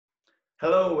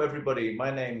Hello, everybody.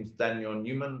 My name's Daniel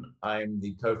Newman. I'm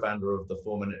the co-founder of the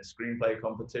Formulate Screenplay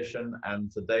Competition,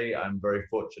 and today I'm very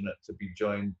fortunate to be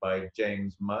joined by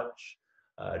James Mudge.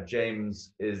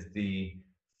 James is the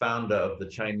founder of the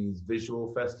Chinese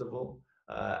Visual Festival,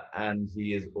 and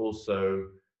he is also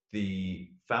the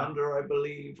founder, I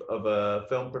believe, of a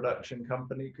film production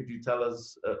company. Could you tell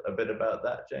us a bit about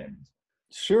that, James?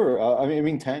 Sure. I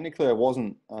mean, technically, I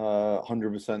wasn't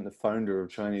 100% the founder of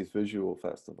Chinese Visual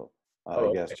Festival. I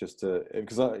Oh, guess just to,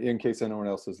 because in case anyone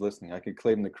else is listening, I could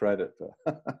claim the credit.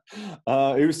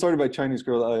 It was started by a Chinese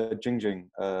girl, Jingjing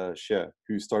Xie,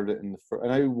 who started it in the first,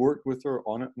 and I worked with her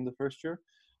on it in the first year,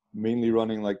 mainly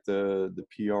running like the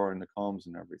PR and the comms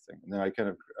and everything. And then I kind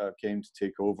of came to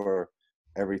take over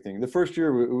everything. The first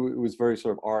year it was very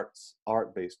sort of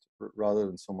art based rather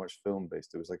than so much film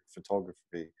based. It was like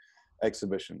photography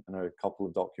exhibition and a couple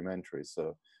of documentaries.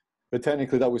 So, but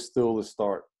technically that was still the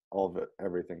start of it,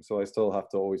 everything. So I still have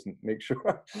to always make sure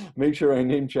I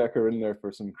name check her in there for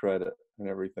some credit and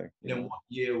everything. in what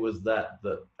year was that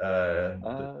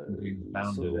you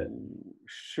founded it?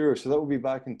 Sure. So that would be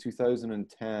back in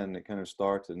 2010. It kind of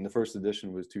started, and the first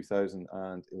edition was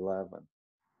 2011.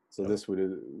 So this would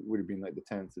have been like the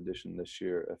 10th edition this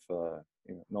year, if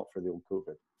not for the old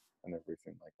COVID and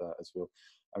everything like that as well.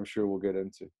 I'm sure we'll get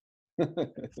into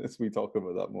as we talk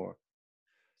about that more.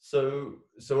 So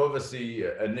obviously,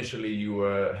 initially you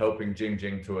were helping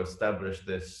Jingjing to establish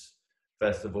this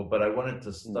festival, but I wanted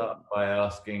to start by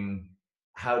asking,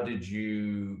 how did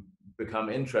you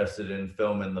become interested in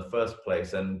film in the first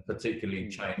place, and particularly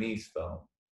Chinese film?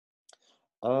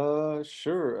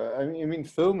 Sure. I mean,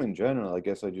 film in general, I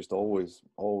guess I just always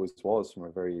was from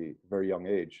a very, very young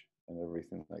age and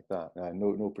everything like that.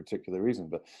 No particular reason,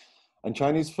 but and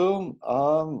Chinese film,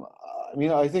 I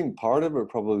mean, I think part of it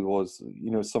probably was,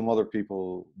 some other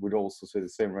people would also say the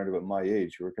same right about my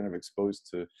age, who were kind of exposed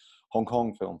to Hong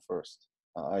Kong film first.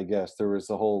 I guess there was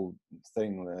a whole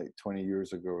thing like 20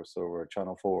 years ago or so where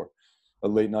Channel 4,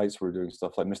 late nights were doing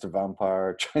stuff like Mr.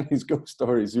 Vampire, Chinese Ghost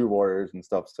Story, Zoo Warriors and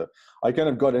stuff. So I kind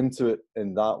of got into it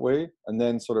in that way, and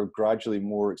then sort of gradually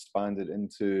more expanded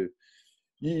into,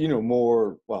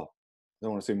 more, well, I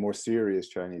don't want to say more serious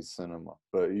Chinese cinema,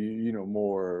 but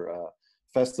more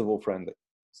festival friendly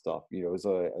stuff.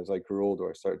 As I grew older,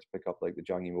 I started to pick up like the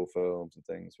Zhang Yimou films and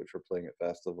things which were playing at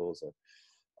festivals.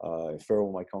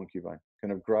 Farewell My Concubine,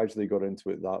 kind of gradually got into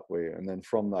it that way, and then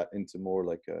from that into more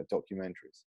like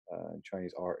documentaries,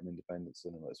 Chinese art and independent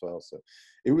cinema as well. So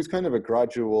it was kind of a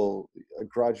gradual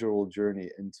journey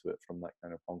into it from that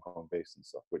kind of Hong Kong base and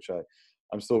stuff, which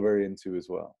I'm still very into as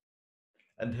well.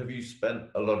 And have you spent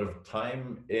a lot of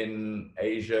time in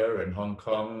Asia and Hong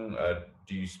Kong?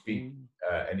 Do you speak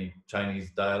any Chinese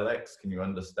dialects? Can you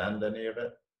understand any of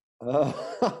it?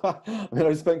 I mean,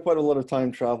 I spent quite a lot of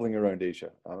time traveling around Asia.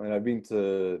 I mean, I've been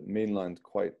to mainland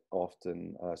quite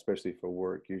often, especially for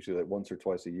work, usually like once or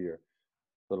twice a year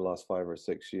for the last 5 or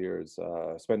 6 years.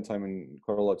 Spent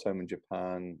quite a lot of time in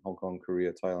Japan, Hong Kong,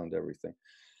 Korea, Thailand, everything.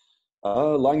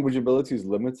 Language ability is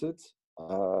limited.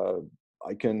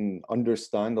 I can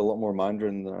understand a lot more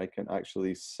Mandarin than I can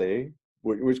actually say,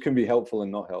 which can be helpful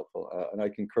and not helpful. And I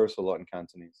can curse a lot in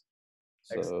Cantonese.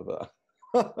 So,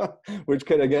 which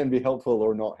can again be helpful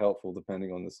or not helpful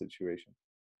depending on the situation.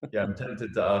 Yeah, I'm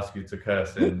tempted to ask you to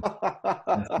curse in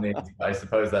Cantonese, but I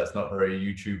suppose that's not very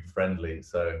YouTube friendly.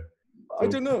 So I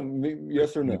don't know.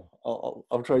 Yes or no.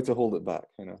 I'll try to hold it back.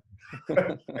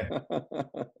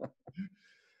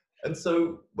 And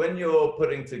so when you're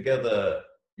putting together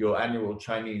your annual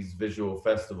Chinese Visual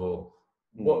Festival,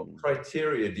 what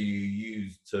criteria do you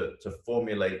use to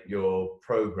formulate your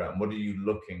program? What are you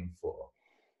looking for?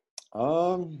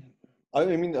 I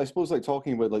mean, I suppose like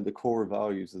talking about like the core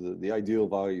values, the ideal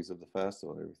values of the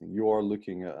festival and everything, you are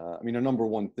looking at, I mean, a number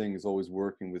one thing is always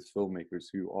working with filmmakers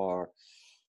who are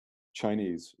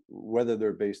Chinese, whether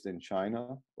they're based in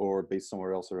China or based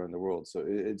somewhere else around the world. So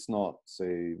it's not,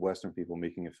 say, Western people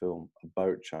making a film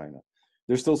about China.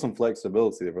 There's still some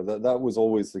flexibility there, but that was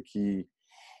always the key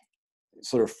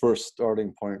sort of first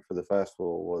starting point for the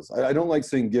festival. Was I don't like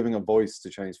saying giving a voice to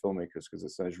Chinese filmmakers because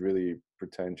it sounds really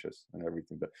pretentious and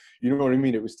everything, but you know what I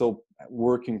mean. It was still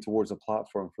working towards a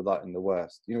platform for that in the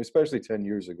West, especially 10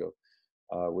 years ago,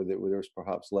 where there was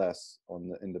perhaps less on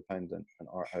the independent and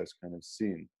art house kind of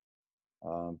scene.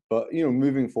 But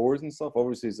moving forward and stuff,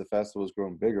 obviously as the festival has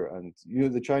grown bigger, and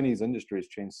the Chinese industry has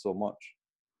changed so much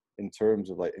in terms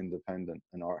of like independent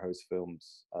and art house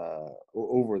films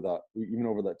over that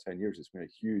 10 years, it's been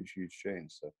a huge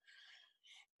change. So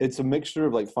it's a mixture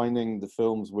of like finding the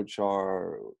films which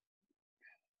are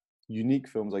unique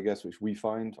films, I guess, which we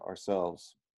find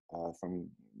ourselves from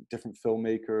different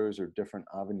filmmakers or different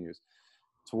avenues,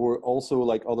 toward also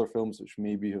like other films which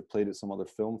maybe have played at some other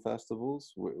film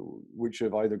festivals, which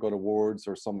have either got awards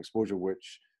or some exposure,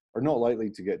 which are not likely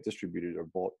to get distributed or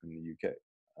bought in the UK,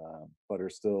 but are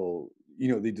still,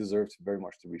 they deserve very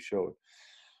much to be showed.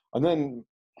 And then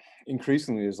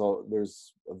increasingly,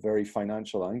 there's a very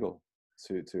financial angle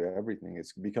to everything.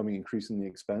 It's becoming increasingly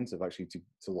expensive actually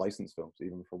to license films,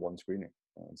 even for one screening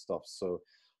and stuff. So,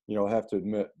 I have to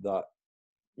admit that,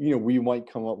 we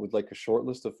might come up with like a short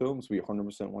list of films we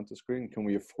 100% want to screen. Can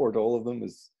we afford all of them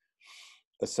is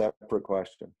a separate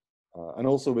question. And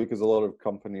also because a lot of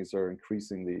companies are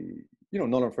increasingly,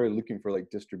 not unfairly looking for like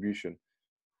distribution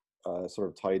sort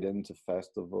of tied into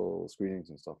festival screenings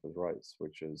and stuff with rights,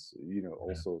 which is,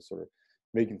 also sort of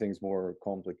making things more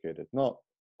complicated, not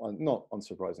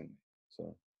unsurprisingly.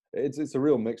 So it's a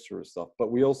real mixture of stuff,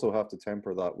 but we also have to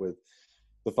temper that with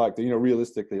the fact that,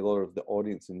 realistically, a lot of the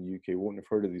audience in the UK won't have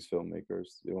heard of these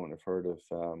filmmakers. They won't have heard of,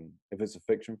 if it's a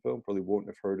fiction film, probably won't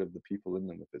have heard of the people in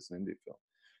them if it's an indie film.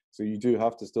 So you do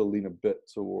have to still lean a bit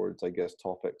towards, I guess,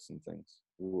 topics and things,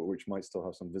 which might still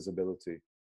have some visibility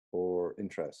or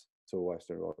interest to a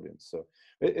Western audience. So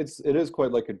it is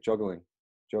quite like a juggling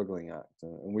act.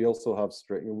 And we also have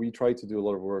we try to do a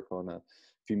lot of work on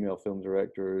female film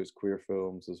directors, queer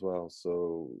films as well.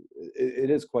 So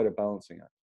it is quite a balancing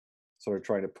act, sort of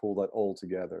trying to pull that all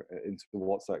together into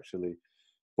what's actually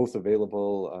both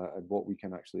available and what we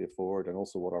can actually afford, and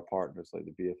also what our partners like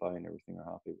the BFI and everything are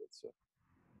happy with. So.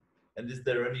 And is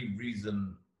there any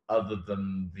reason other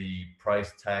than the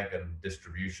price tag and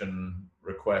distribution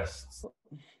requests?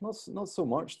 Not so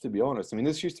much, to be honest. I mean,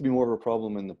 this used to be more of a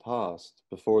problem in the past,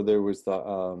 before there was that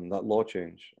that law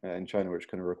change in China, which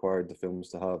kind of required the films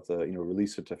to have the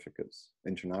release certificates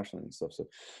internationally and stuff. So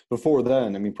before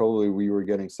then, I mean, probably we were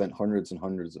getting sent hundreds and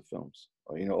hundreds of films,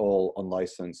 all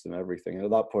unlicensed and everything. And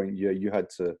at that point, you had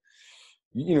to.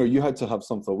 You had to have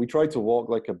something. We tried to walk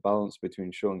like a balance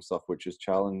between showing stuff which is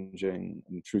challenging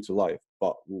and true to life,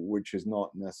 but which is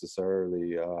not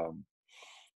necessarily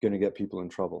going to get people in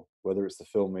trouble, whether it's the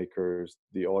filmmakers,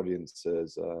 the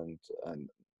audiences, and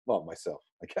well, myself,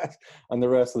 I guess, and the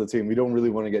rest of the team. We don't really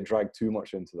want to get dragged too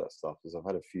much into that stuff, because I've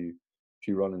had a few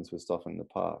run-ins with stuff in the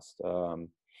past.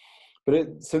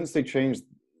 But since they changed,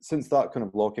 since that kind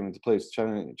of law came into place,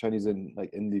 Chinese in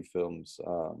like indie films,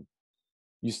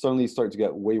 you suddenly start to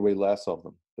get way less of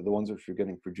them. But the ones which were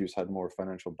getting produced had more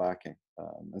financial backing,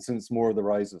 and since more of the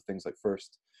rise of things like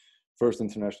first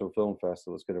international film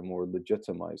festivals kind of more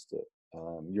legitimized it,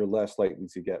 you're less likely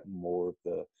to get more of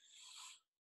the,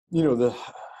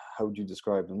 how would you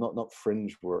describe them? Not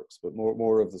fringe works, but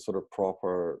more of the sort of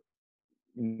proper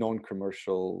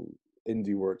non-commercial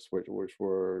indie works, which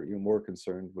were more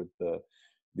concerned with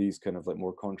these kind of like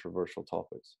more controversial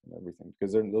topics and everything,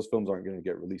 because those films aren't going to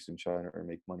get released in China or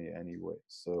make money anyway.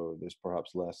 So there's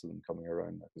perhaps less of them coming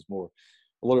around. There's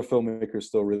a lot of filmmakers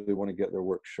still really want to get their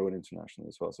work shown internationally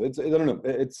as well. So I don't know,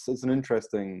 it's an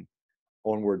interesting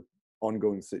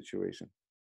ongoing situation,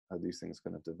 how these things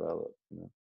kind of develop.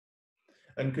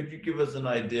 And could you give us an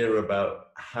idea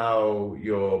about how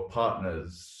your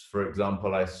partners, for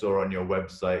example, I saw on your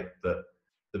website that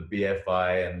the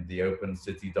BFI and the Open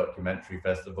City Documentary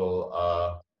Festival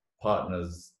are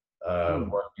partners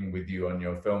working with you on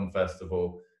your film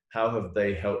festival. How have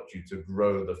they helped you to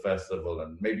grow the festival?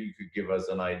 And maybe you could give us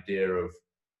an idea of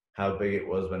how big it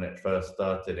was when it first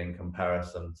started in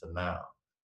comparison to now.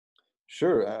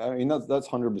 Sure. I mean, that's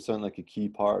 100% like a key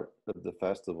part of the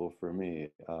festival for me.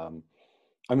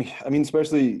 I mean,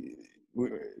 especially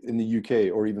in the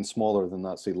UK, or even smaller than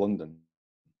that, say London.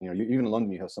 Even in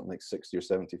London, you have something like 60 or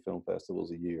 70 film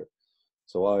festivals a year.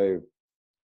 So I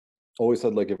always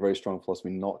had like a very strong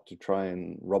philosophy not to try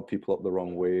and rub people up the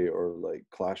wrong way, or like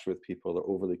clash with people, or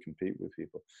overly compete with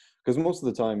people. Because most of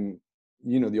the time,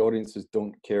 the audiences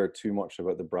don't care too much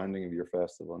about the branding of your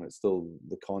festival, and it's still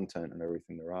the content and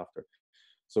everything they're after.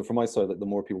 So from my side, like the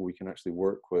more people we can actually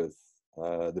work with,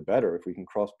 the better, if we can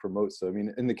cross promote. So I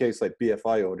mean, in the case like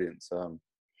BFI audience,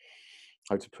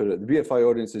 how to put it, the BFI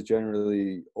audience is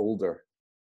generally older,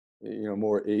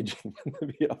 more aging than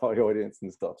the BFI audience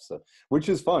and stuff. So, which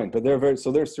is fine, but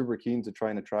they're super keen to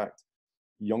try and attract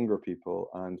younger people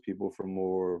and people from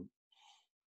more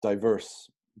diverse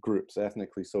groups,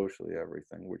 ethnically, socially,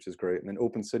 everything, which is great. And then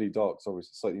Open City Docs,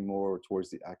 obviously slightly more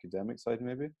towards the academic side,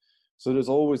 maybe. So there's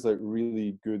always like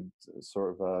really good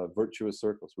sort of virtuous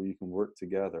circles where you can work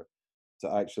together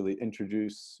to actually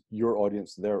introduce your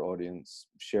audience to their audience,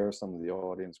 share some of the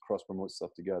audience, cross-promote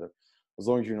stuff together, as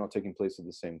long as you're not taking place at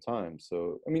the same time.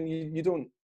 So, I mean, you don't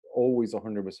always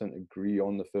 100% agree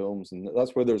on the films, and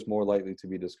that's where there's more likely to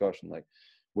be discussion. Like,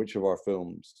 which of our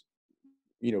films,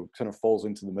 kind of falls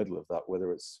into the middle of that,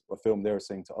 whether it's a film they're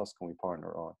saying to us, can we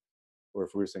partner on? Or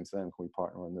if we're saying to them, can we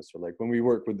partner on this? Or like when we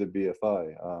work with the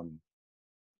BFI,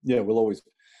 we'll always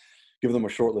give them a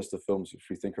short list of films which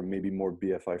we think are maybe more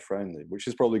BFI friendly, which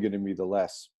is probably going to be the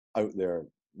less out there,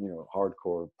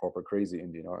 hardcore, proper crazy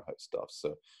Indian art house stuff.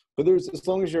 So, but as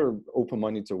long as you're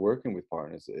open-minded to working with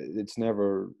partners, it's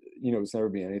never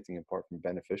been anything apart from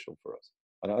beneficial for us.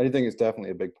 And I think it's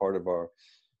definitely a big part of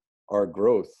our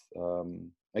growth.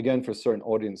 Again, for certain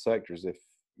audience sectors, if,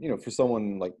 for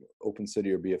someone like Open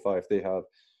City or BFI, if they have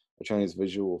a Chinese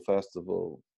visual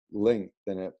festival link,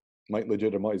 then it might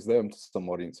legitimize them to some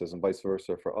audiences, and vice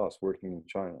versa for us working in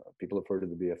China. People have heard of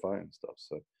the BFI and stuff.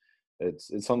 So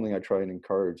it's something I try and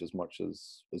encourage as much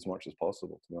as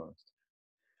possible, to be honest.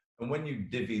 And when you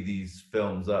divvy these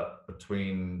films up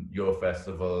between your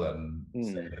festival and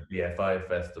say the BFI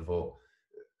festival,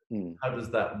 how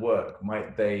does that work?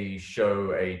 Might they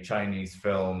show a Chinese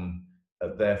film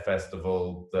at their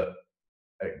festival that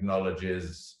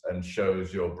acknowledges and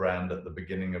shows your brand at the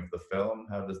beginning of the film?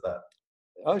 How does that?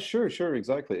 Sure,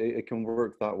 exactly. It can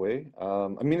work that way.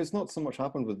 I mean, it's not so much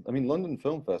happened with, London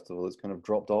Film Festival has kind of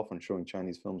dropped off on showing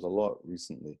Chinese films a lot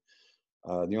recently.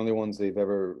 The only ones they've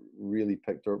ever really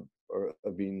picked up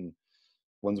have been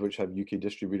ones which have UK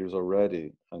distributors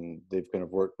already, and they've kind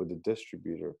of worked with the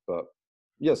distributor. But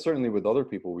yeah, certainly with other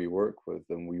people we work with,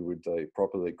 and we would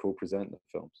properly co-present the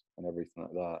films and everything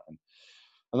like that.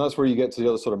 And that's where you get to the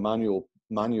other sort of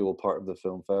manual part of the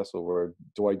film festival, where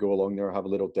do I go along there, have a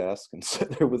little desk and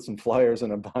sit there with some flyers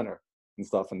and a banner and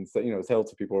stuff, and tell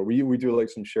to people, or we do like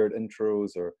some shared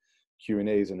intros or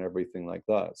Q&As and everything like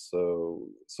that. So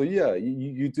yeah,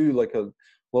 you do like a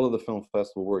lot of the film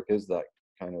festival work is that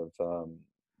kind of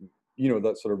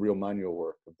that sort of real manual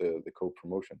work of the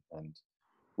co-promotion. And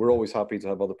we're always happy to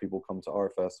have other people come to our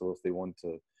festival if they want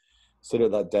to sit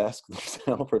at that desk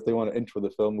themselves, or if they want to intro the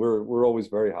film. We're always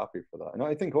very happy for that, and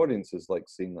I think audiences like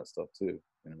seeing that stuff too.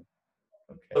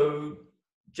 Okay. So,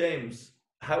 James,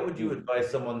 how would you advise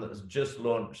someone that's just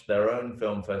launched their own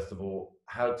film festival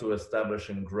how to establish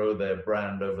and grow their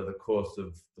brand over the course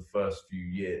of the first few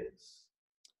years?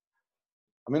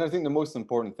 I think the most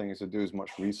important thing is to do as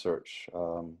much research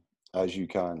as you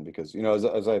can, because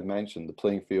as I've mentioned, the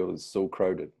playing field is so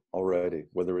crowded already,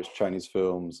 whether it's Chinese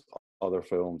films, other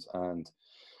films, and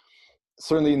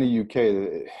certainly in the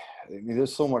UK,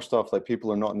 there's so much stuff like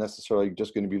people are not necessarily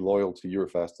just going to be loyal to your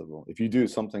festival. If you do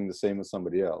something the same as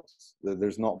somebody else,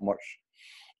 there's not much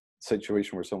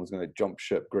situation where someone's going to jump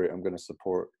ship. Great, I'm going to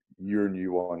support your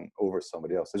new one over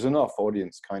somebody else. There's enough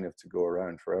audience kind of to go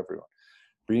around for everyone.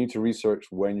 But you need to research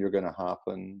when you're going to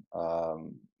happen,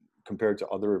 compared to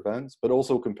other events, but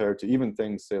also compared to even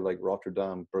things, say, like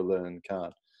Rotterdam, Berlin,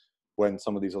 Cannes, when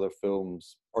some of these other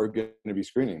films are going to be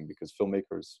screening, because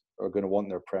filmmakers are going to want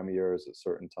their premieres at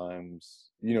certain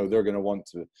times. They're going to want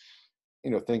to,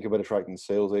 think about attracting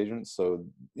sales agents. So,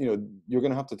 you're going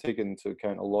to have to take into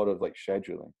account a lot of like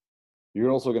scheduling.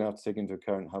 You're also going to have to take into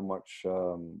account how much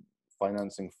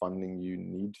financing funding you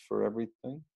need for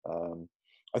everything.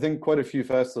 I think quite a few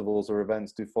festivals or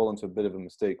events do fall into a bit of a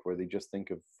mistake where they just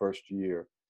think of first year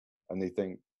and they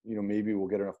think, maybe we'll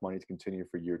get enough money to continue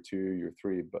for year 2, year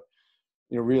 3. But,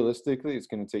 realistically, it's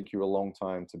going to take you a long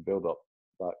time to build up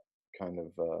that kind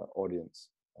of audience,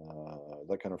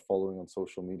 that kind of following on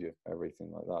social media, everything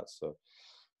like that. So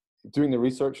doing the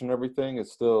research and everything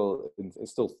is still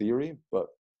theory, but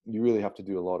you really have to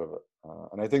do a lot of it.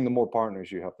 And I think the more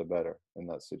partners you have, the better in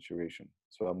that situation.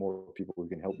 So more people who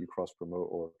can help you cross promote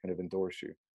or kind of endorse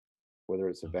you, whether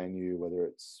it's a venue, whether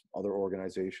it's other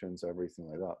organizations, everything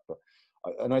like that. But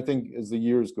I think as the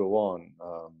years go on,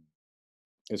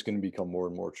 it's going to become more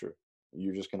and more true.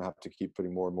 You're just going to have to keep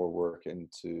putting more and more work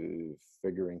into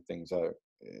figuring things out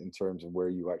in terms of where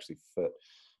you actually fit,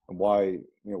 and why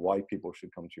people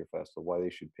should come to your festival, why they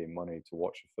should pay money to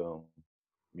watch a film.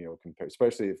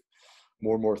 Especially if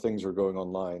more and more things are going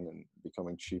online and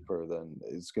becoming cheaper, then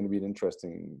it's going to be an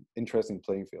interesting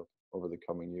playing field over the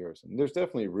coming years. And there's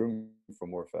definitely room for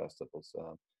more festivals.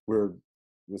 We're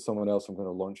with someone else. I'm going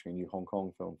to launch a new Hong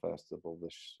Kong Film Festival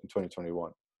in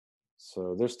 2021.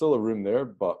 So there's still a room there,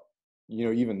 but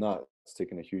even that, it's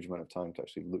taken a huge amount of time to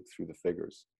actually look through the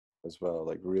figures as well.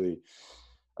 Like really,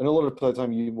 and a lot of the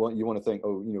time you want to think,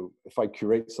 if I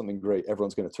curate something great,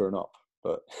 everyone's going to turn up.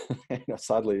 But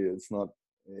sadly, it's not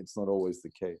always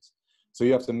the case. So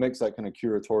you have to mix that kind of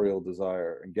curatorial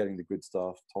desire and getting the good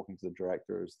stuff, talking to the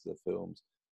directors, the films,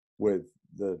 with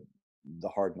the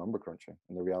hard number crunching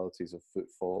and the realities of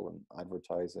footfall and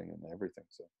advertising and everything.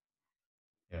 So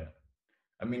yeah,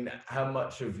 how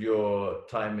much of your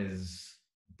time is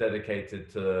dedicated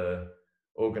to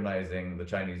organizing the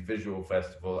Chinese Visual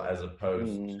Festival as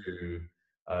opposed Mm, to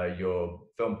your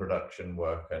film production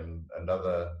work and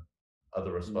other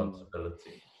mm.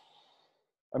 responsibilities?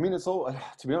 I mean, it's all,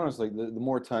 to be honest, like the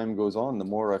more time goes on, the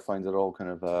more I find it all kind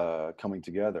of coming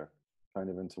together, kind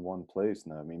of into one place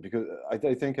now. I mean, because I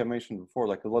think I mentioned before,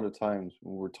 like a lot of times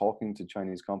when we're talking to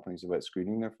Chinese companies about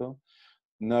screening their film,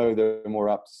 now they're more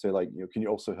apt to say like, you know, can you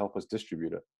also help us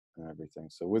distribute it and everything.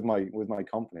 So with my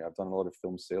company, I've done a lot of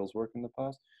film sales work in the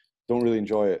past. Don't really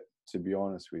enjoy it, to be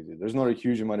honest with you. There's not a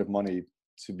huge amount of money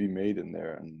to be made in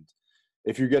there, and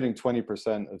if you're getting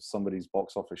 20% of somebody's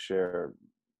box office share,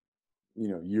 you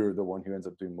know, you're the one who ends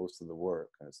up doing most of the work,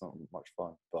 and it's not much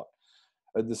fun. But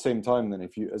at the same time, then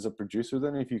if you, as a producer,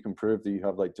 then if you can prove that you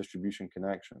have like distribution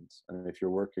connections, and if you're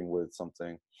working with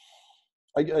something,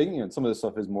 you know, some of the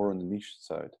stuff is more on the niche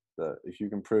side, that if you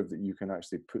can prove that you can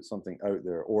actually put something out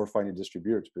there, or find a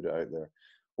distributor to put it out there,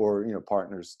 or, you know,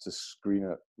 partners to screen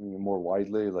it, you know, more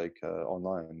widely, like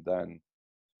online, then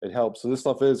it helps. So this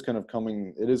stuff is kind of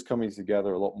coming, it is coming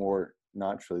together a lot more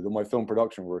naturally, though my film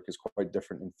production work is quite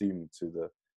different in theme to the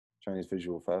Chinese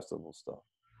Visual Festival stuff.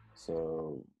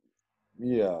 So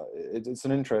yeah, it's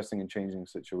an interesting and changing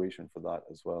situation for that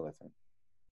as well, I think.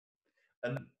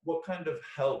 And what kind of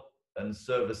help and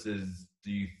services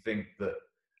do you think that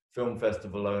film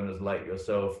festival owners like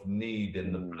yourself need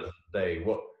in the Mm. present day?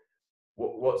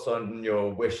 What's on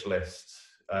your wish list?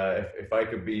 If I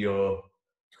could be your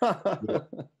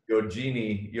your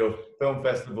genie, your film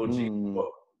festival genie, Mm.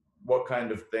 what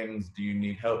kind of things do you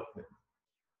need help with?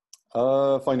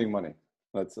 Finding money.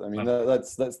 That's, I mean,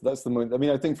 that's the moment. I mean,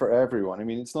 I think for everyone. I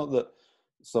mean, it's not that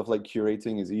stuff like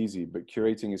curating is easy, but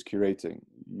curating is curating.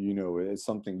 You know, it's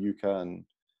something you can,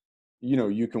 you know,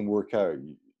 you can work out.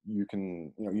 You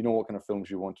can, you know what kind of films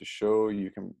you want to show.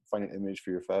 You can find an image for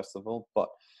your festival, but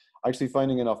actually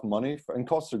finding enough money for, and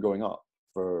costs are going up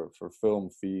for film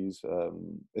fees,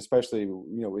 especially,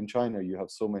 you know, in China you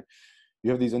have so many, you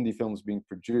have these indie films being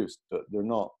produced, but they're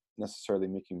not necessarily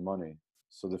making money.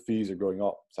 So the fees are going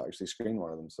up to actually screen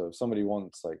one of them. So if somebody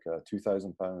wants like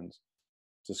 £2,000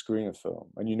 to screen a film,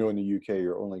 and you know in the UK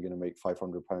you're only going to make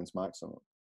 £500 maximum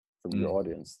from your Mm.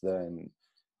 audience, then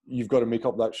you've got to make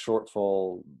up that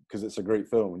shortfall because it's a great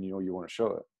film and you know you want to show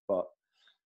it. But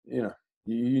you know,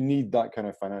 you need that kind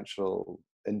of financial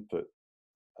input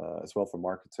as well for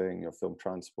marketing, you know, film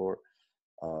transport,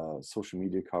 social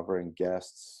media covering,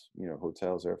 guests, you know,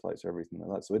 hotels, air flights, everything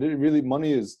like that. So it really,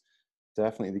 money is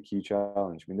definitely the key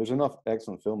challenge. I mean, there's enough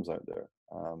excellent films out there,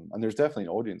 and there's definitely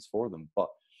an audience for them, but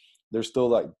there's still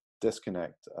that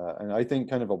disconnect, and I think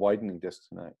kind of a widening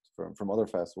disconnect from other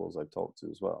festivals I've talked to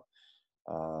as well.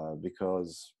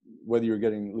 Because whether you're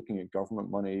looking at government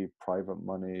money, private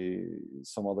money,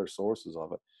 some other sources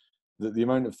of it, the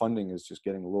amount of funding is just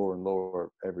getting lower and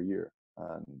lower every year.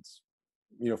 And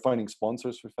you know, finding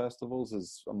sponsors for festivals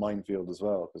is a minefield as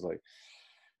well, because like,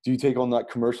 do you take on that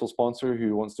commercial sponsor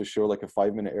who wants to show like a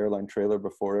 5-minute airline trailer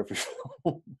before every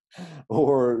film,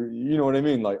 or you know what I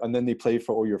mean, like, and then they pay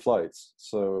for all your flights?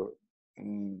 So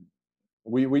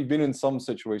we've been in some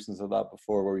situations of that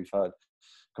before, where we've had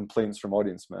complaints from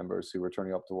audience members who were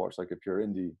turning up to watch like a pure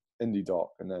indie doc,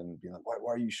 and then being like,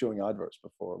 why are you showing adverts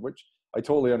before? Which I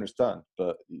totally understand,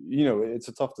 but you know, it's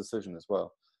a tough decision as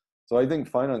well. So I think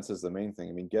finance is the main thing.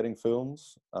 I mean, getting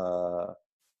films,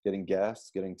 getting guests,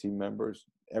 getting team members,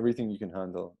 everything you can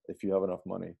handle if you have enough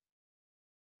money.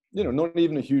 You know, not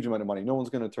even a huge amount of money. No one's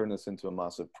going to turn this into a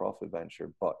massive profit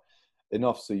venture, but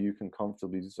enough so you can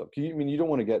comfortably do stuff. I mean, you don't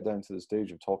want to get down to the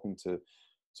stage of talking to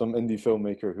some indie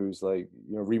filmmaker who's like,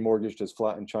 you know, remortgaged his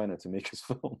flat in China to make his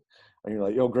film, and you're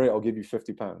like, oh great, I'll give you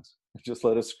 £50, just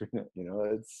let us screen it. You know,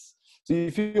 it's, so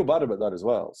you feel bad about that as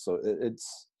well. So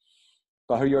it's,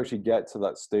 but how you actually get to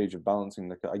that stage of balancing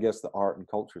the, I guess, the art and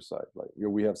culture side. Like, you know,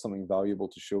 we have something valuable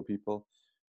to show people,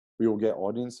 we will get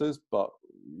audiences, but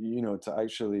you know, to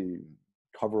actually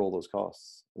cover all those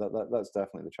costs, that's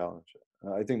definitely the challenge.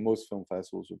 I think most film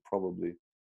festivals would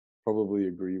probably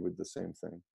agree with the same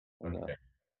thing on that. Okay.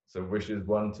 So wishes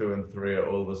 1, 2, and 3 are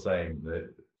all the same.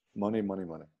 Money, money,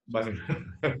 money. Money.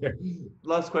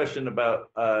 Last question about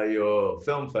your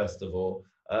film festival.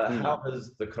 Mm, How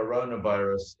has the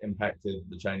coronavirus impacted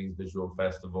the Chinese Visual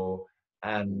Festival?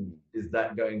 And mm. is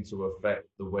that going to affect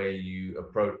the way you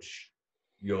approach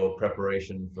your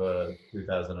preparation for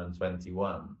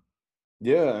 2021?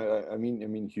 Yeah, I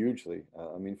mean, hugely.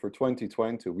 I mean, for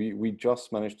 2020, we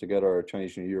just managed to get our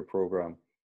Chinese New Year program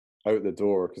out the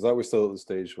door, because that was still at the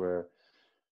stage where,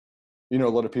 you know, a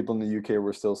lot of people in the UK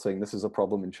were still saying this is a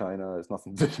problem in China. It's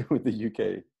nothing to do with the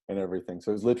UK and everything. So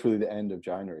it was literally the end of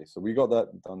January. So we got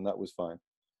that done. That was fine.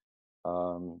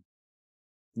 Um,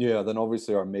 yeah, then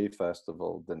obviously our May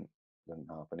festival didn't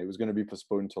happen. It was going to be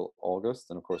postponed till August,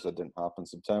 and of course that didn't happen.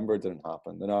 September didn't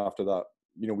happen. Then after that,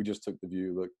 we just took the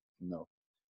view, look, no,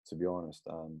 to be honest.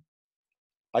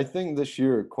 I think this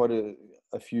year quite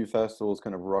a few festivals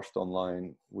kind of rushed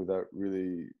online without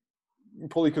really,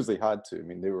 probably because they had to. I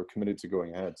mean, they were committed to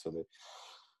going ahead, so they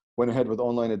went ahead with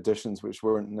online editions, which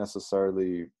weren't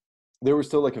necessarily. They were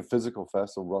still like a physical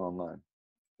festival run online,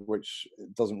 which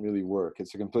doesn't really work.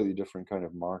 It's a completely different kind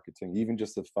of marketing. Even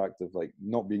just the fact of like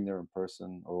not being there in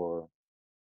person, or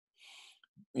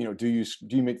do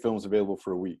you make films available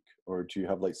for a week, or do you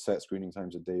have like set screening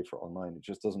times a day for online? It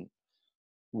just doesn't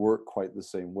work quite the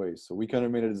same way. So we kind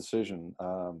of made a decision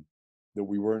that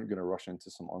we weren't going to rush into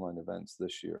some online events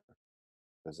this year,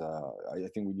 because I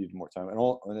think we needed more time,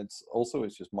 and it's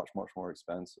just much more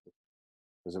expensive.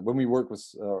 Because when we work with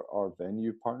our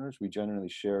venue partners, we generally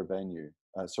share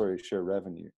share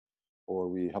revenue, or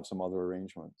we have some other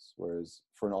arrangements. Whereas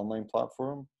for an online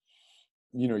platform,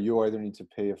 you either need to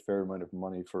pay a fair amount of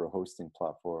money for a hosting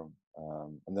platform,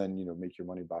 and then make your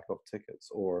money back off tickets,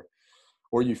 or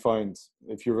you find,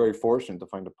 if you're very fortunate to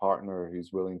find a partner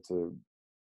who's willing to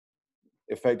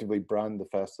effectively brand the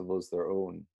festival as their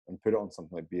own and put it on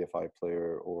something like BFI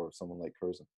Player or someone like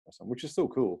Curzon or something, which is still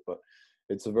cool, but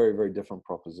it's a very, very different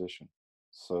proposition.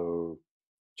 So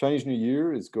Chinese New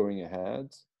Year is going ahead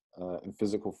in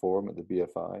physical form at the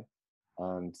BFI,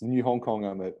 and the new Hong Kong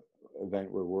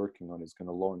event we're working on is going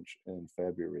to launch in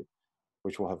February,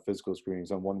 which will have physical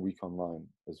screenings and 1 week online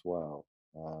as well.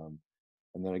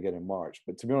 And then again in March.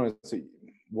 But to be honest,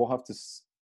 we'll have to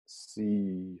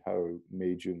see how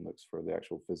May, June looks for the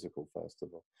actual physical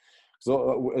festival.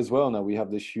 So as well, now we have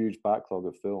this huge backlog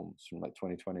of films from like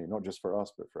 2020, not just for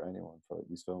us, but for anyone, for like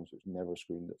these films which never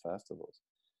screened at festivals.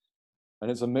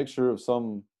 And it's a mixture of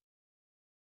some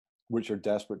which are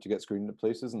desperate to get screened at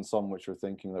places, and some which are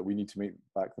thinking that we need to make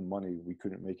back the money we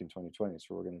couldn't make in 2020,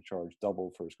 so we're going to charge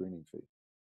double for a screening fee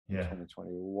in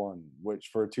 2021, which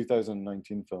for a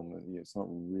 2019 film, it's not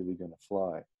really going to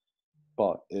fly.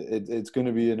 But it's going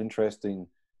to be an interesting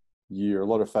year. A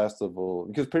lot of festival,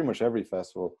 because pretty much every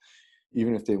festival,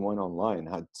 even if they went online,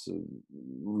 had to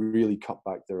really cut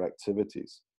back their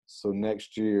activities. So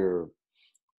next year,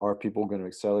 are people going to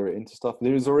accelerate into stuff?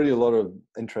 There's already a lot of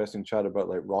interesting chat about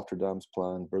like Rotterdam's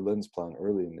plan, Berlin's plan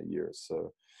early in the year.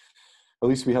 So at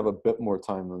least we have a bit more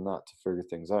time than that to figure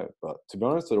things out. But to be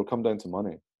honest, it'll come down to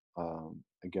money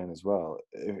again as well.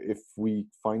 If we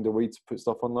find a way to put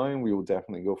stuff online, we will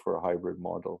definitely go for a hybrid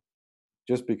model.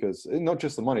 Just because, not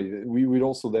just the money, we would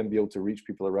also then be able to reach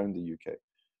people around the UK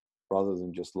rather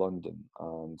than just London,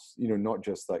 and not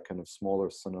just that kind of smaller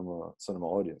cinema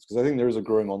audience, because I think there is a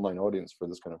growing online audience for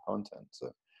this kind of content. So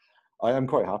I am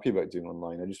quite happy about doing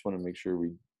online. I just want to make sure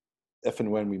if and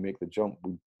when we make the jump,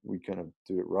 we kind of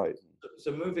do it right.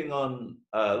 So moving on,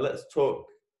 let's talk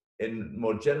in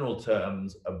more general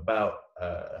terms about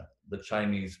the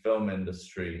Chinese film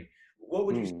industry. What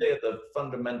would you say are the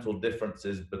fundamental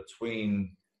differences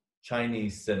between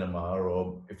Chinese cinema,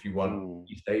 or if you want,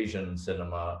 East Asian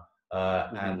cinema,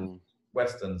 and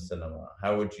Western cinema?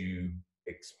 How would you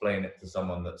explain it to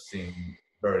someone that's seen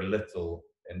very little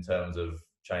in terms of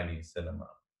Chinese cinema?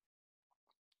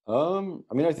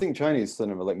 I mean, I think Chinese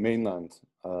cinema, like mainland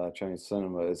Chinese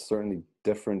cinema, is certainly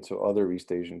different to other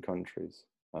East Asian countries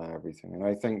and everything. And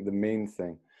I think the main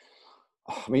thing,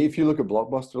 I mean, if you look at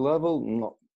blockbuster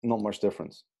level, not much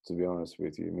difference, to be honest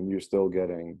with you. I mean, you're still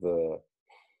getting the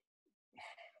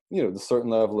certain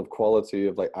level of quality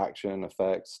of like action,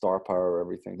 effects, star power,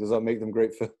 everything. Does that make them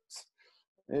great films?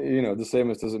 The same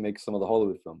as does it make some of the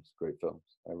Hollywood films great films,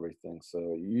 everything. So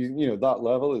that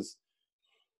level is,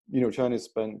 China's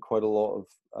spent quite a lot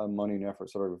of money and effort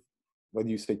sort of, whether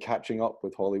you say catching up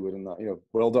with Hollywood and that,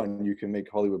 well done, you can make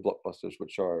Hollywood blockbusters,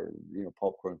 which are,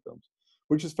 popcorn films,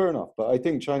 which is fair enough. But I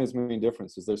think China's main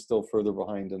difference is they're still further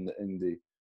behind in the indie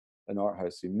and art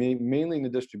house scene, mainly in the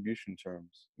distribution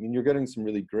terms. I mean, you're getting some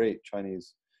really great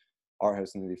Chinese art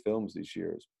house and indie films these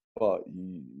years, but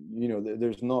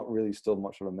there's not really still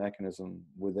much of a mechanism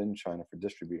within China for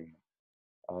distributing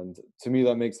them. And to me,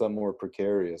 that makes that more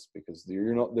precarious, because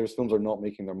those films are not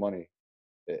making their money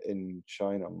in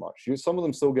China much. Some of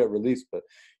them still get released, but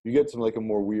you get to like a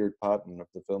more weird pattern of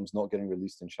the films not getting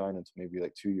released in China until maybe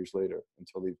like 2 years later,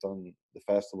 until they've done the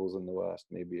festivals in the West,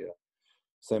 maybe a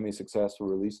semi-successful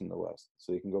release in the West.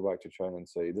 So you can go back to China and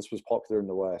say, this was popular in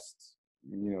the West,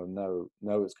 now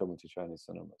it's coming to Chinese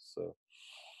cinemas. So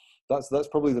that's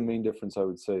probably the main difference, I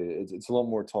would say. It's a lot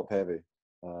more top-heavy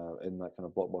in that kind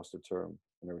of blockbuster term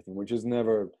and everything, which is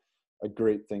never a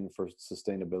great thing for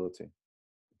sustainability,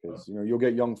 because you'll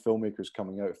get young filmmakers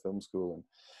coming out of film school and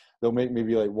they'll make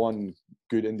maybe like one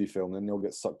good indie film, and they'll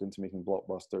get sucked into making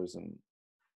blockbusters. And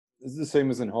it's the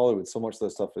same as in Hollywood. So much of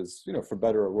that stuff is, for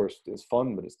better or worse, it's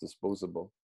fun, but it's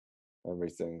disposable,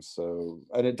 everything. So,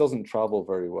 and it doesn't travel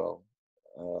very well.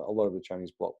 A lot of the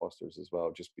Chinese blockbusters as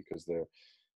well, just because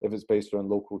if it's based around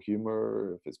local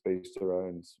humor, if it's based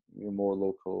around more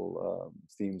local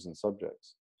themes and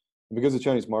subjects. And because the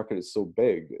Chinese market is so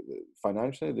big,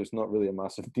 financially, there's not really a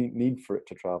massive need for it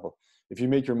to travel. If you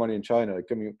make your money in China,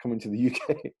 coming to the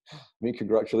UK, I mean,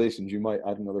 congratulations, you might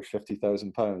add another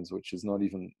 £50,000, which is not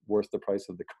even worth the price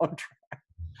of the contract,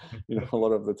 a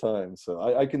lot of the time. So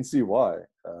I can see why.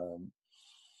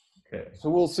 Okay. So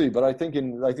we'll see, but I think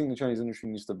the Chinese industry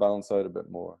needs to balance out a bit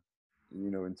more,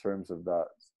 in terms of that.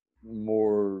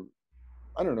 More,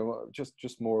 I don't know,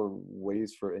 just more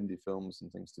ways for indie films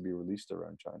and things to be released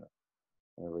around China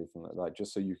and everything like that,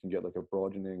 just so you can get like a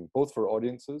broadening, both for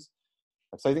audiences.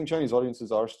 So I think Chinese audiences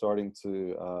are starting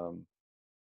to,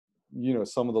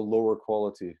 some of the lower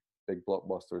quality big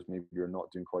blockbusters maybe are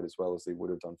not doing quite as well as they would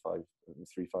have done 5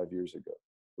 years ago,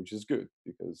 which is good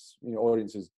because,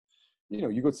 audiences,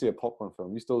 you go to see a popcorn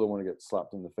film, you still don't want to get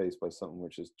slapped in the face by something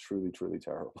which is truly, truly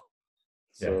terrible.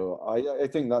 So I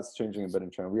think that's changing a bit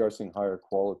in China. We are seeing higher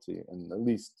quality, and at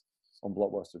least on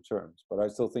blockbuster terms, but I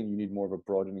still think you need more of a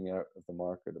broadening out of the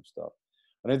market of stuff.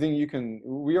 And I think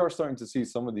we are starting to see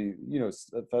some of the,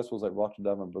 at festivals like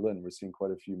Rotterdam and Berlin, we're seeing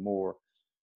quite a few more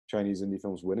Chinese indie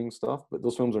films winning stuff, but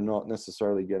those films are not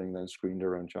necessarily getting then screened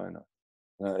around China.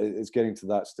 It's getting to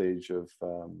that stage of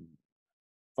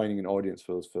finding an audience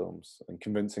for those films and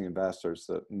convincing investors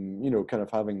that, kind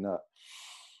of having that,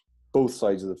 both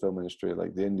sides of the film industry,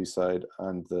 like the indie side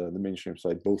and the mainstream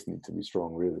side, both need to be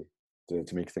strong, really,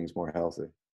 to make things more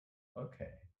healthy. Okay.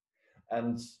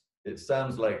 And it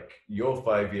sounds like your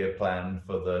 5-year plan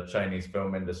for the Chinese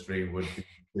film industry would be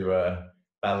to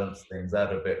balance things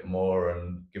out a bit more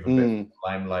and give a bit of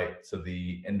limelight to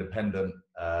the independent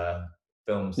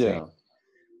film scene. Yeah.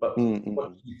 But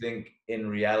what do you think in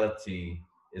reality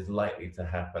is likely to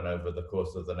happen over the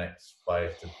course of the next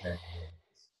 5 to 10 years?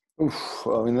 Oof,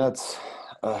 I mean, that's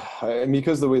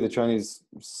because the way the Chinese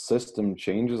system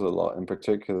changes a lot, in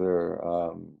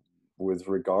particular with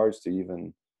regards to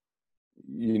even,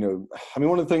 I mean,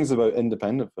 one of the things about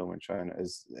independent film in China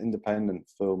is independent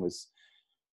film is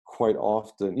quite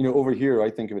often, over here, I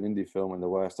think of an indie film. In the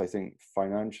West, I think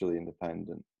financially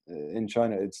independent. In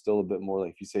China, it's still a bit more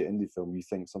like, if you say indie film, you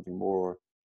think something more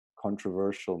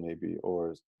controversial maybe,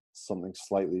 or something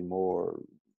slightly more,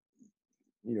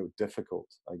 difficult,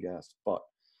 I guess. But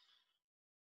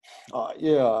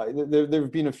there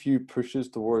have been a few pushes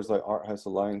towards like art house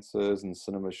alliances and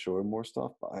cinemas showing more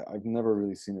stuff, but I've never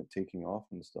really seen it taking off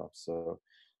and stuff. So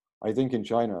I think in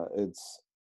China, it's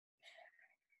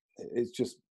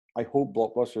just, I hope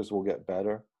blockbusters will get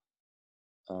better.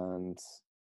 And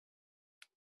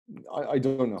I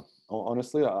don't know.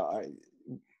 Honestly,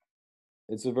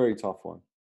 it's a very tough one,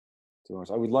 to be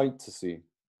honest. I would like to see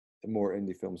more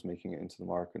indie films making it into the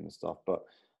market and stuff, but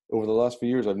over the last few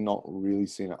years, I've not really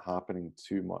seen it happening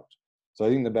too much. So I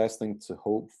think the best thing to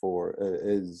hope for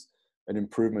is an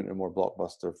improvement in more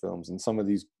blockbuster films, and some of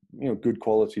these, good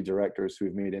quality directors who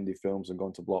have made indie films and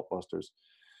gone to blockbusters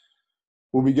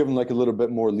will be given like a little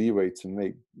bit more leeway to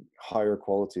make higher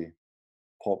quality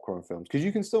popcorn films, because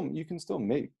you can still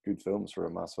make good films for a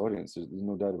mass audience. There's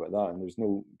no doubt about that.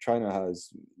 And China has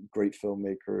great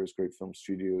filmmakers, great film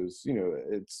studios.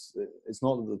 It's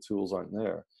not that the tools aren't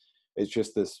there. It's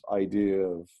just this idea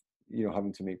of,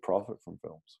 having to make profit from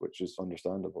films, which is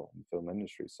understandable in the film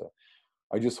industry. So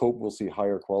I just hope we'll see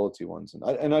higher quality ones.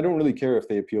 And I don't really care if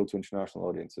they appeal to international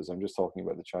audiences. I'm just talking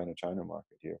about the China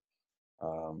market here.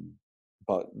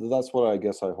 But that's what I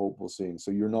guess I hope we'll see.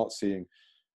 So you're not seeing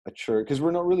a church, because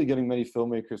we're not really getting many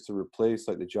filmmakers to replace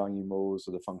like the Zhang Yimous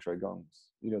or the Feng Shuaigengs,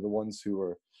 the ones who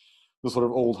are the sort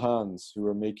of old hands who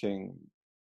are making,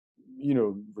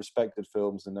 respected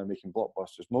films and now making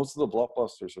blockbusters. Most of the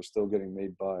blockbusters are still getting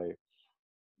made by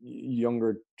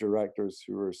younger directors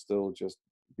who are still just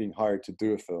being hired to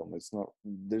do a film.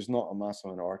 There's not a massive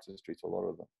amount of artistry to a lot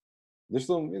of them.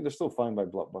 They're still fine by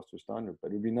blockbuster standard,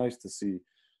 but it'd be nice to see,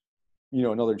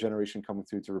 another generation coming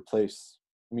through to replace.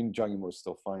 I mean, Zhang Yimou is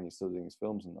still fine; he's still doing his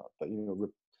films and that.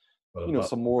 But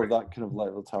some more of that kind of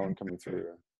level talent coming through.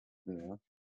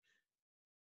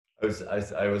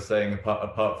 I was saying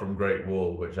apart from Great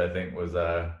Wall, which I think was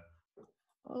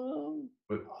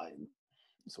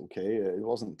it's okay. It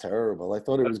wasn't terrible. I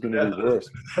thought it was going to be worse.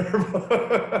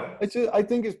 I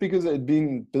think it's because it had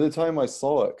been, by the time I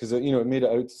saw it, because it made it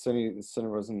out to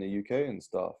cinemas in the UK and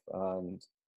stuff, and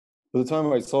by the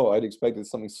time I saw it, I'd expected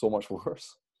something so much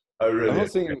worse. Oh, I'm really?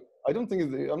 not saying I don't think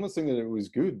I'm not saying that it was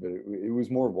good, but it was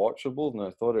more watchable than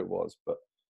I thought it was. But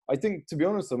I think, to be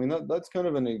honest, I mean that's kind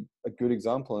of a good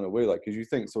example in a way, like because you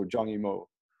think so, Zhang Yimou,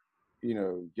 you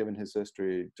know, given his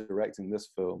history directing this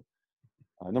film.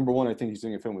 Number one, I think he's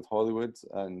doing a film with Hollywood,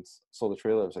 and saw the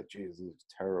trailer. I was like, "Jesus, this is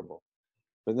terrible."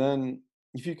 But then,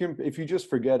 if you just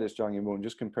forget it's Zhang Yimou and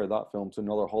just compare that film to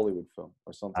another Hollywood film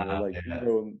or something, or like you Yeah.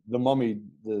 know, The Mummy,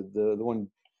 the one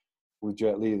with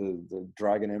Jet Li, the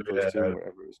Dragon Emperor's Yeah, Tomb,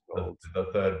 whatever it's the, called. the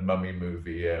third Mummy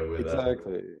movie, yeah, with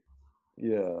Exactly.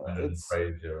 Yeah, Brendan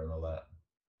Fraser and all that.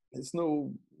 it's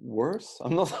no worse.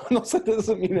 I'm not. I'm not saying that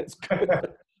doesn't mean it's good,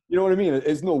 but you know what I mean.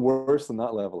 It's no worse than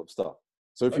that level of stuff.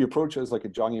 So if you approach it as like a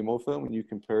Zhang Yimou film and you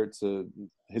compare it to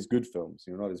his good films,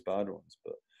 you know, not his bad ones,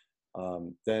 but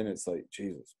then it's like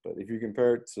Jesus. But if you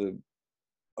compare it to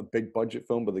a big budget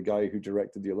film by the guy who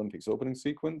directed the Olympics opening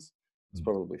sequence, it's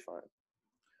probably fine.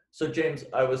 So, James,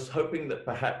 I was hoping that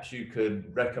perhaps you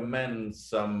could recommend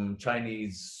some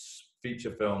Chinese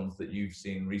feature films that you've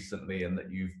seen recently and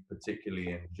that you've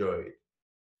particularly enjoyed.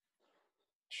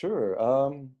 Sure.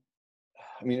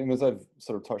 I mean, as I've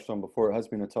sort of touched on before, it has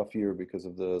been a tough year because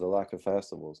of the lack of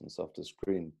festivals and stuff to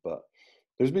screen. But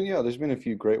there's been a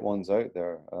few great ones out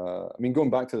there. I mean, going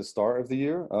back to the start of the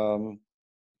year, Xin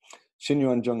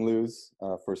Yuan Zhenglu's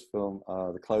first film,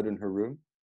 The Cloud in Her Room,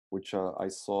 which I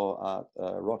saw at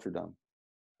Rotterdam,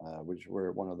 which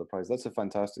were one of the prizes. That's a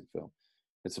fantastic film.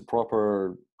 It's a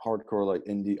proper hardcore, like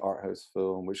indie art house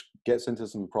film, which gets into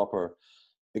some proper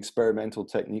experimental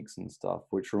techniques and stuff,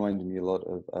 which reminded me a lot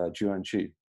of Juan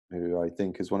Qi, who I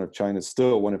think is one of China's,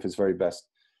 still one of his very best,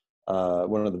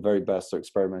 one of the very best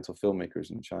experimental filmmakers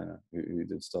in China, who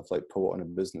did stuff like Poet on a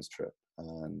Business Trip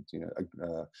and, you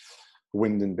know,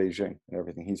 Wind in Beijing and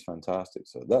everything. He's fantastic.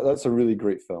 So that's a really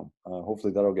great film.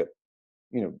 Hopefully that'll get,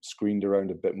 you know, screened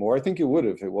around a bit more. I think it would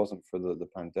if it wasn't for the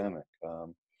pandemic.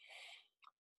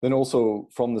 Then also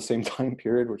from the same time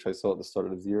period, which I saw at the start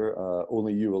of the year,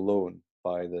 Only You Alone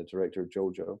by the director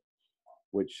Jojo,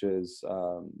 which is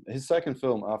his second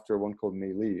film after one called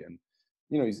Mei Li. And,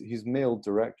 you know, he's male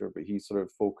director, but he sort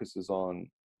of focuses on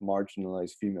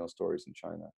marginalized female stories in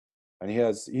China. And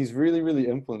he's really, really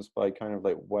influenced by kind of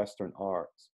like Western art,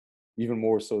 even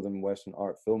more so than Western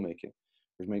art filmmaking,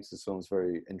 which makes his films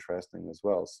very interesting as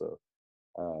well. So,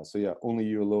 so yeah, Only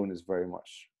You Alone is very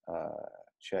much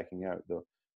checking out though.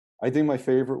 I think my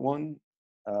favorite one,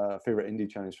 favorite indie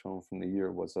Chinese film from the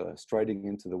year was Striding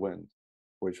into the Wind,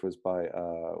 which was by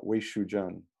Wei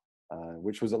Shuzhen,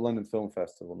 which was at London Film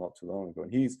Festival not too long ago.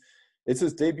 And it's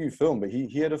his debut film, but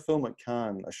he had a film at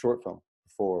Cannes, a short film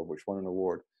before, which won an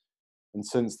award. And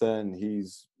since then,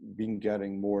 he's been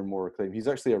getting more and more acclaim. He's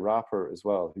actually a rapper as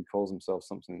well. He calls himself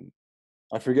something,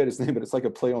 I forget his name, but it's like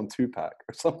a play on Tupac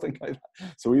or something like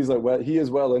that. So he's like, well, he is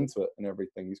well into it and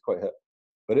everything. He's quite hip.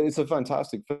 But it's a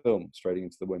fantastic film, Striding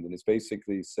into the Wind, and it's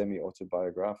basically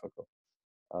semi-autobiographical,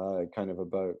 kind of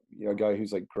about, you know, a guy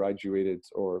who's like graduated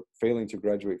or failing to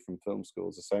graduate from film school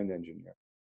as a sound engineer,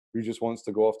 who just wants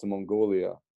to go off to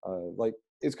Mongolia. Like,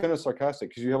 it's kind of sarcastic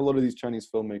because you have a lot of these Chinese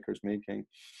filmmakers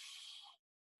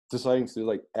deciding to do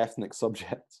like ethnic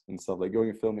subjects and stuff, like going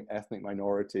and filming ethnic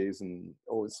minorities, and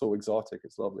oh, it's so exotic,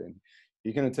 it's lovely. And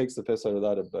he kind of takes the piss out of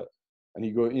that a bit, and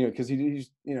you go, you know, because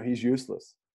he's, you know, he's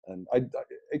useless. And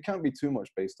it can't be too much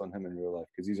based on him in real life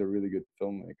because he's a really good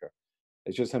filmmaker.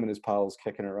 It's just him and his pals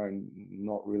kicking around,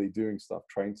 not really doing stuff,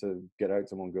 trying to get out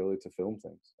to Mongolia to film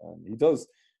things. And he does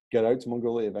get out to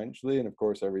Mongolia eventually, and of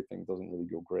course everything doesn't really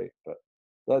go great. But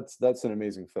that's an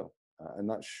amazing film, and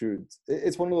that should.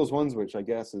 It's one of those ones which I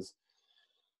guess is,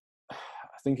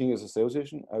 thinking as a sales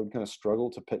agent, I would kind of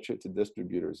struggle to pitch it to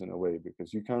distributors in a way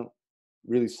because you can't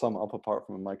really sum up apart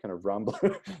from my kind of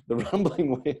the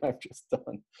rambling way I've just done.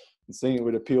 And saying it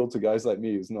would appeal to guys like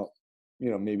me is not,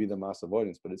 you know, maybe the massive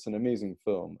audience, but it's an amazing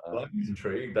film. Well, I'm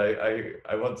intrigued. I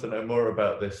want to know more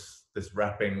about this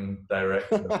rapping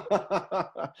director.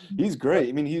 He's great.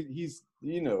 I mean, he's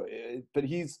you know, but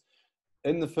he's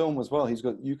in the film as well.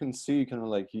 You can see kind of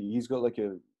like he's got like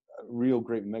a real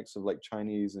great mix of like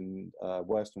Chinese and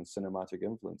Western cinematic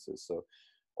influences. So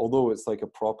although it's like a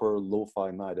proper lo-fi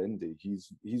mad indie,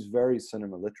 he's very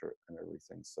cinema literate and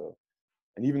everything. So,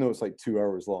 and even though it's like 2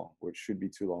 hours long, which should be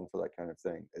too long for that kind of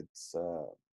thing, it's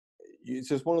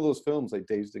just one of those films like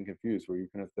Dazed and Confused where you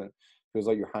kind of think, feels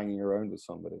like you're hanging around with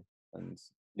somebody, and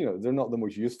you know they're not the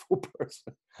most useful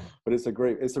person, but it's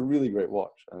a really great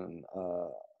watch. And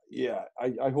yeah,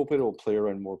 I hope it'll play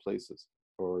around more places,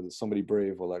 or that somebody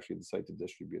brave will actually decide to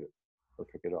distribute it or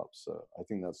pick it up. So I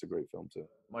think that's a great film too.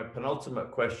 My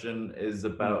penultimate question is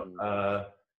about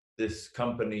this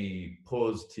company,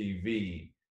 Pause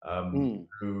TV, Mm.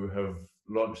 who have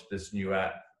launched this new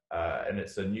app, and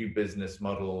it's a new business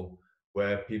model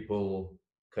where people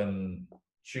can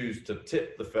choose to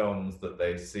tip the films that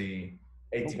they see.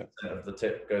 Okay. 80% of the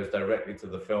tip goes directly to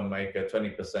the filmmaker,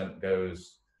 20%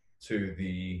 goes to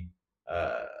the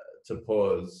uh, to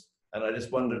Pause. And I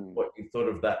just wondered Mm. what you thought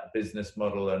of that business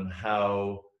model and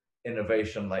how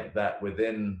innovation like that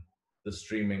within the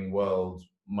streaming world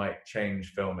might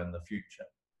change film in the future.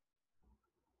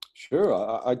 Sure.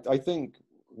 I think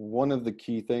one of the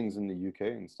key things in the UK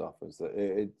and stuff is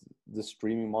that the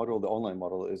streaming model, the online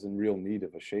model, is in real need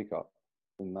of a shakeup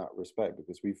in that respect,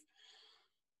 because we've,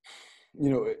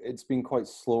 it's been quite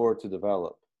slower to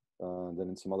develop than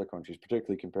in some other countries,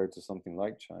 particularly compared to something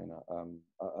like China,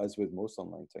 as with most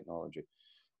online technology.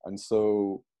 And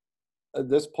so at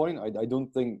this point, I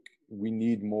don't think we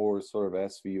need more sort of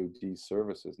SVOD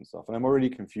services and stuff. And I'm already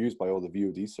confused by all the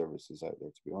VOD services out there,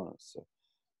 to be honest. So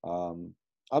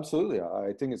absolutely,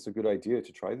 I think it's a good idea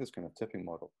to try this kind of tipping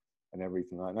model and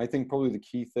everything. And I think probably the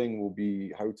key thing will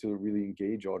be how to really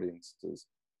engage audiences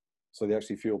so they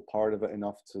actually feel part of it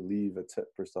enough to leave a tip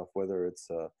for stuff, whether it's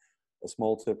a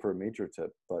small tip or a major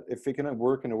tip. But if it can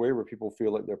work in a way where people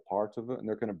feel like they're part of it and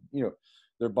they're kind of,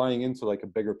 they're buying into like a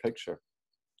bigger picture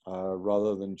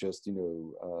rather than just,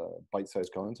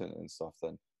 bite-sized content and stuff,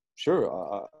 then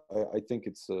sure, I think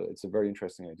it's a very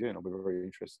interesting idea, and I'll be very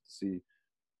interested to see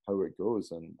how it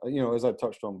goes. And as I've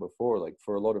touched on before, like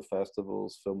for a lot of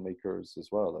festivals, filmmakers as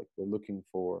well, like they're looking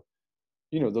for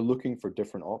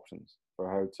different options for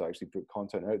how to actually put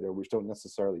content out there which don't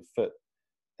necessarily fit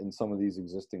in some of these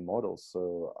existing models.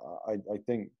 So I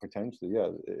think potentially, yeah,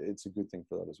 it's a good thing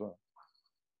for that as well.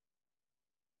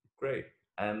 Great.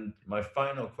 And my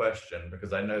final question,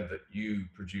 because I know that you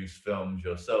produce films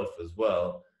yourself as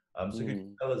well, so could you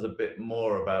Mm. tell us a bit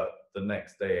more about the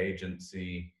Next Day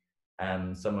Agency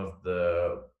and some of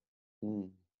the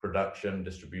Mm. production,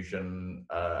 distribution,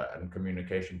 and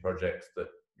communication projects that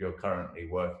you're currently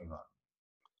working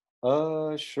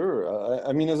on? Sure.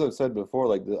 I mean, as I've said before,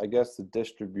 like I guess the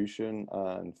distribution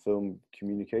and film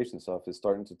communication stuff is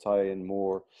starting to tie in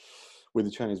more with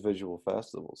the Chinese Visual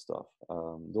Festival stuff. A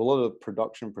lot of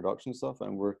production stuff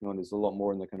I'm working on is a lot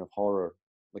more in the kind of horror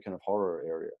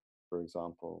area, for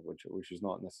example, which is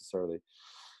not necessarily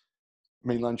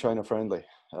mainland China friendly.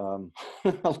 A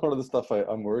lot of the stuff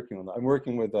I'm working on, I'm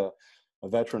working with a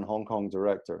veteran Hong Kong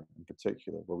director in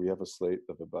particular, where we have a slate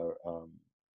of about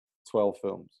 12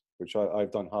 films, which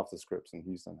I've done half the scripts and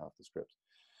he's done half the scripts,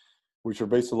 which are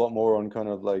based a lot more on kind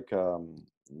of like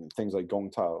things like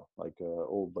Gong Tao, like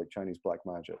old like Chinese black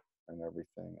magic and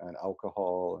everything, and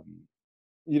alcohol.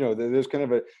 And there's kind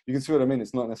of you can see what I mean.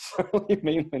 It's not necessarily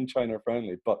mainland China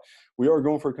friendly, but we are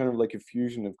going for kind of like a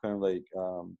fusion of kind of like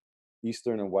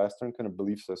Eastern and Western kind of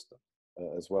belief system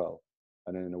as well,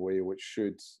 and in a way which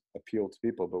should appeal to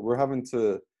people. But we're having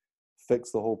to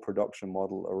fix the whole production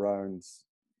model around,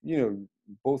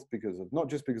 both because of, not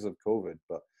just because of COVID,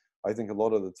 but I think a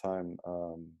lot of the time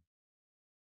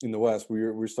in the West,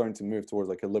 we're starting to move towards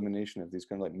like elimination of these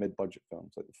kind of like mid-budget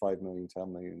films, like the 5 million,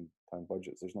 10 million pound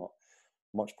budgets. There's not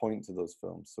much point to those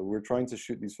films. So we're trying to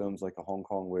shoot these films like a Hong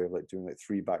Kong way of like doing like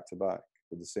 3 back-to-back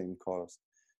with the same cost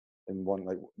in one,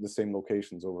 like the same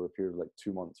locations over a period of like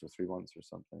 2 months or 3 months or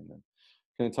something. And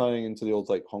kind of tying into the old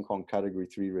like Hong Kong category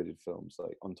 3 rated films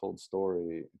like Untold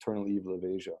Story, Eternal Evil of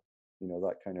Asia,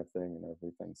 that kind of thing and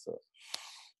everything. So,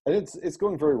 and it's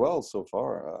going very well so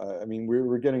far. I mean,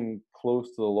 we're getting close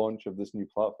to the launch of this new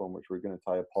platform, which we're going to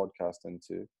tie a podcast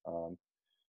into.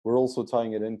 We're also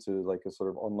tying it into like a sort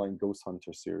of online ghost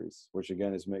hunter series, which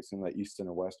again is mixing like Eastern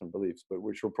and Western beliefs, but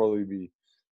which will probably be,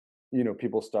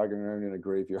 people staggering around in a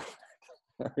graveyard,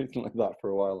 everything like that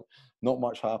for a while. Not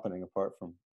much happening apart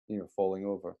from, falling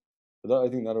over. But I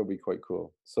think that'll be quite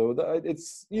cool. So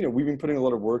it's, we've been putting a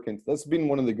lot of work into, that's been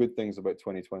one of the good things about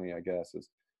 2020, I guess,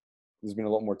 is there's been a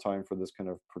lot more time for this kind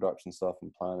of production stuff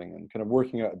and planning and kind of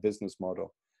working out a business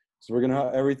model. So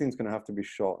everything's going to have to be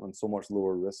shot on so much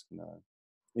lower risk now.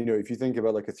 If you think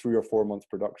about like a 3 or 4 month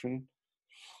production,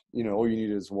 all you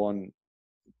need is one,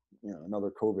 another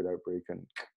COVID outbreak and,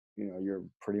 you're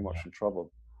pretty much in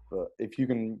trouble. But if you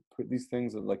can put these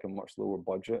things at like a much lower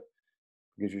budget,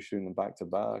 because you're shooting them back to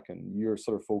back and you're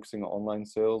sort of focusing on online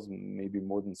sales and maybe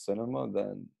more than cinema,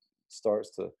 then it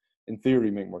starts to, in theory,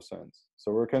 make more sense.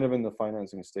 So we're kind of in the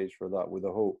financing stage for that, with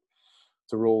a hope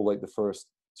to roll like the first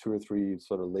 2 or 3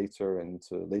 sort of later into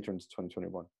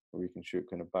 2021, where we can shoot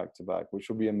kind of back to back, which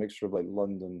will be a mixture of like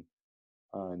London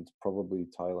and probably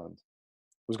Thailand.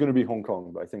 It was going to be Hong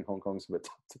Kong, but I think Hong Kong's a bit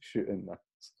tough to shoot in now.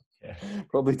 Yeah.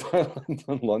 Probably Thailand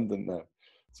and London now.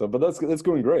 So, but that's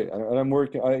going great, and I'm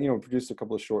working. I produced a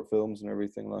couple of short films and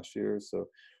everything last year. So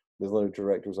there's a lot of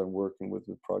directors I'm working with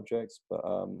projects, but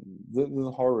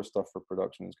the horror stuff for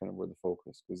production is kind of where the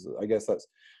focus, because I guess that's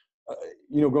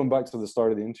going back to the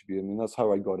start of the interview. I mean, that's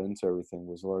how I got into everything,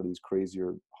 was a lot of these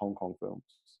crazier Hong Kong films,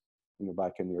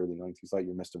 back in the early '90s, like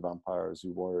your Mr. Vampire,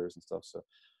 Zoo Warriors and stuff. So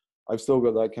I've still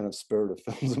got that kind of spirit of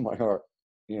films in my heart,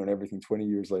 and everything 20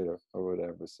 years later or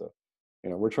whatever. So,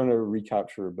 we're trying to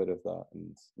recapture a bit of that.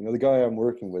 And, the guy I'm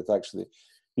working with, actually,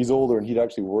 he's older, and he'd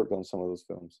actually worked on some of those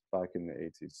films back in the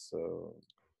 '80s.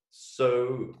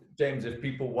 So, James, if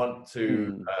people want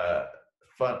to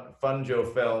fund your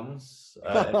films,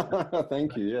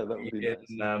 thank you. Yeah, that would be nice.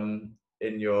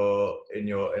 In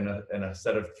a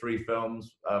set of 3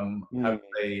 films, how can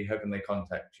they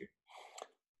contact you?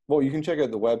 Well, you can check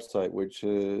out the website, which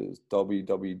is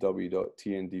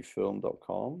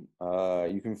www.tndfilm.com.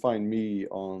 You can find me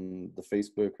on the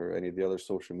Facebook or any of the other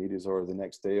social medias, or the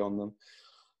next day on them.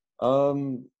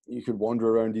 You could wander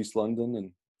around East London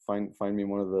and find me in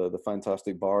one of the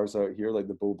fantastic bars out here, like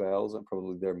the Bow Bells. I'm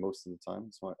probably there most of the time.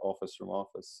 It's my office from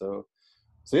office. So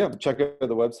yeah, check out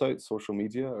the website, social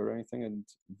media, or anything. And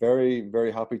very,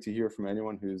 very happy to hear from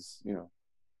anyone who's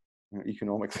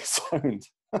economically sound.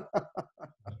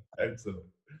 Excellent.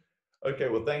 Okay,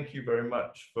 well, thank you very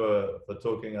much for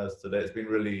talking to us today. It's been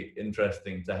really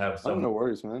interesting to have someone, no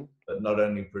worries, man, that not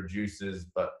only produces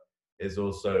but is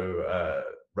also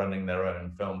running their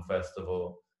own film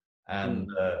festival.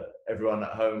 And everyone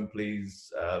at home,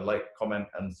 please like, comment,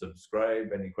 and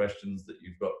subscribe. Any questions that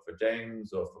you've got for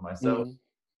James or for myself,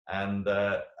 and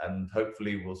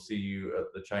hopefully we'll see you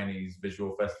at the Chinese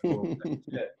Visual Festival next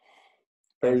year.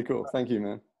 Very cool. Thank you,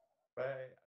 man.